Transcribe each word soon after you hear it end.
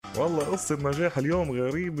والله قصة نجاح اليوم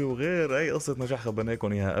غريبة وغير أي قصة نجاح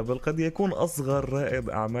خبرناكم إياها قبل. قد يكون أصغر رائد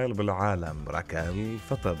أعمال بالعالم ركل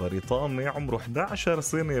فتى بريطاني عمره 11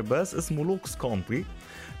 سنة بس اسمه كسونتي،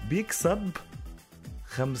 بيكسب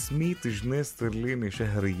 500 جنيه استرليني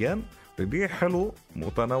شهريا، ببيع حلو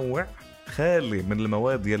متنوع خالي من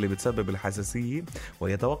المواد يلي بتسبب الحساسية،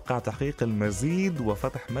 ويتوقع تحقيق المزيد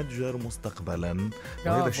وفتح متجر مستقبلا.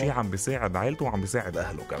 وهذا الشيء عم بيساعد عائلته وعم بيساعد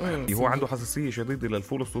أهله كمان. هو عنده حساسية شديدة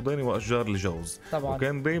للفول السوداني وأشجار الجوز طبعا.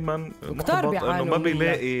 وكان دايما محبط أنه ما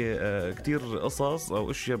بيلاقي كتير قصص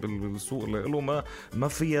أو أشياء بالسوق له ما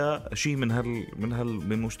فيها شيء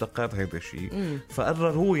من مشتقات هذا الشيء.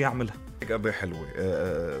 فقرر هو يعمل هيك حلوة،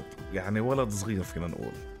 يعني ولد صغير فينا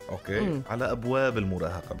نقول اوكي على ابواب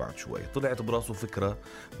المراهقه. بعد شوي طلعت براسه فكره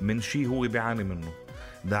من شيء هو بيعاني منه،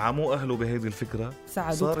 دعموه اهله بهيدي الفكره،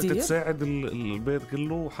 صارت تساعد البيت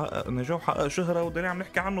كله، وحقق نجاح وحقق شهره، ودنا عم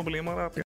نحكي عنه بالامارات.